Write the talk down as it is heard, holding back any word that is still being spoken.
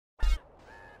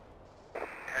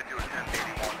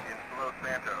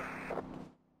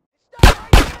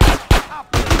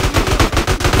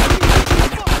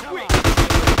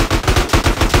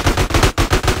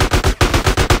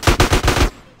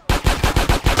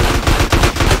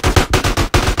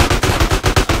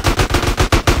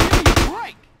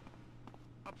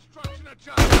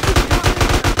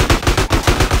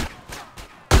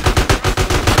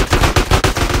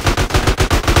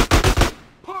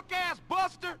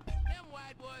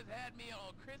white boys had me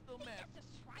on crystal meth.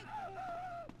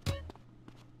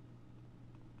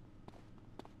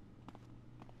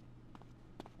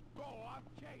 Bro, I'm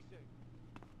chasing.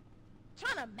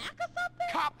 Trying to mac or something?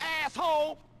 Cop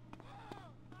asshole!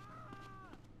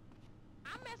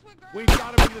 I mess with girls. We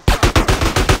got him in the sun.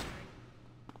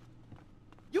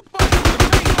 You fucking with the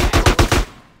maniac!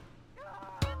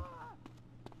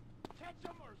 Catch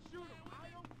him or shoot him. I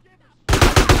don't give a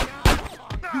shit.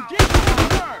 You get on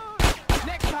nerve!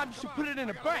 Next time you should put it in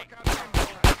a bank.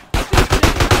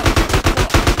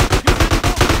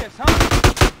 This, huh?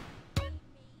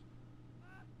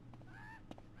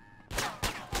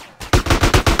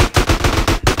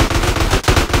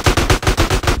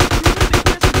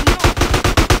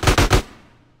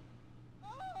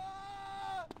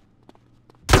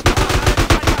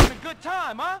 Good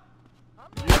time, huh?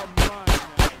 You're mine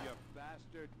now, you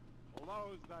bastard.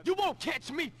 Close that. You won't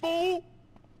catch me, fool!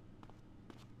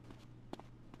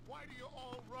 Why do you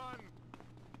all run?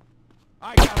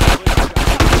 I got a little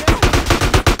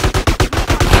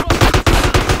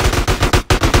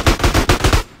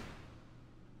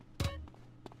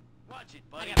Watch it,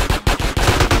 buddy.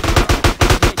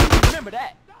 Remember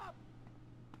that.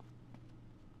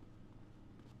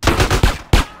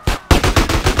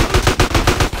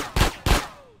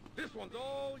 This one's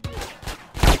all yours.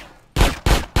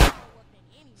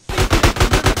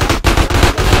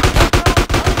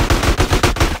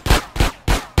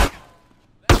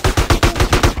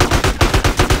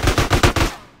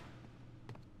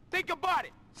 Think about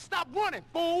it. Stop running,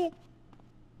 fool.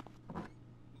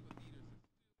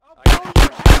 I'll blow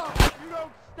your head off if you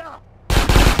don't stop.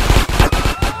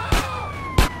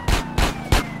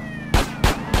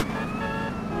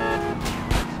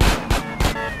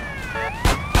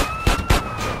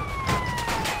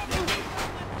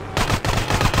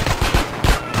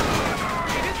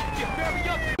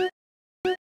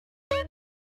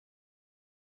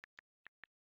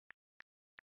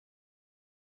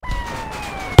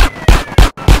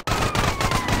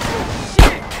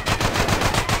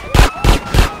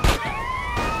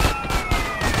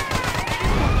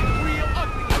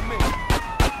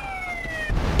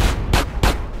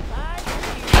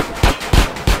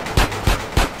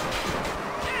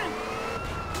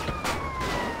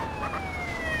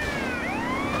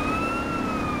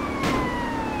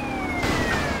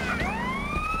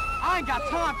 I ain't got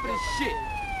time for this shit.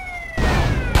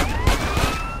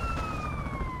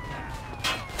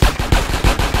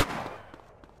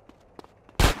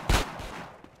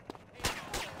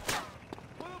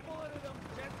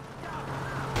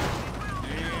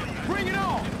 Bring it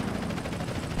on!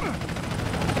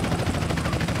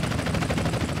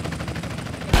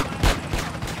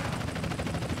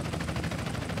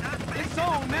 It's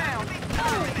on now.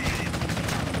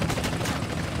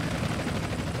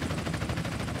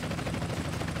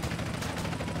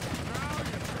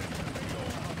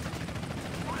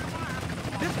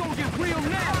 This gonna get real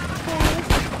now, fool!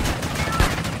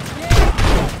 Yeah!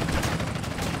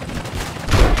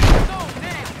 It's on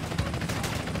now!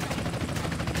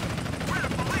 Where the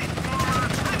police?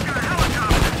 I've got a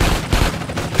helicopter!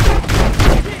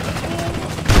 Yeah, fool!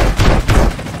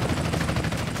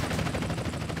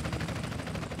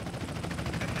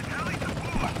 This is heli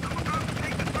support! I'm about to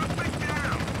take the suspect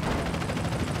down!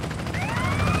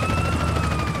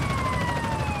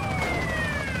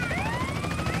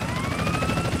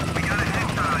 We got a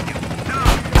headshot on you! No!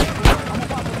 I'm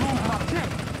about to lose my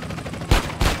temper!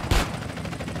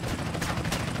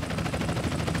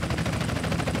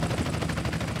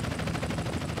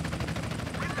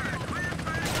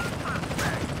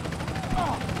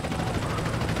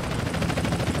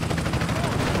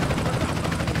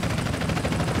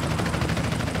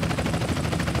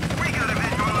 We got a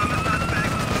visual on the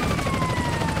suspect!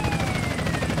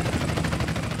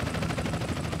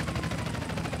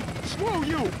 Screw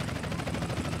you!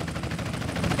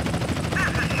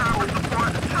 This is shower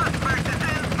support. Suspect is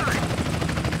in sight.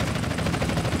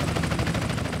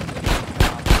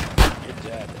 Good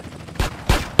job.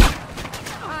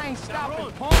 I ain't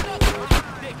stopping, punk!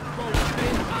 Dick, bro,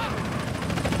 bitch.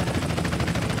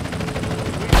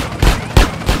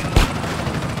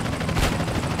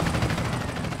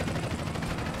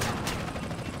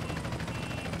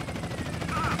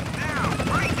 Now,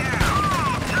 right now!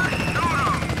 Just shoot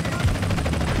him!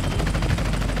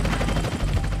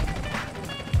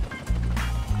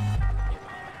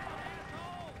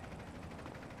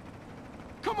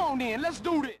 Come on then, let's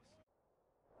do this!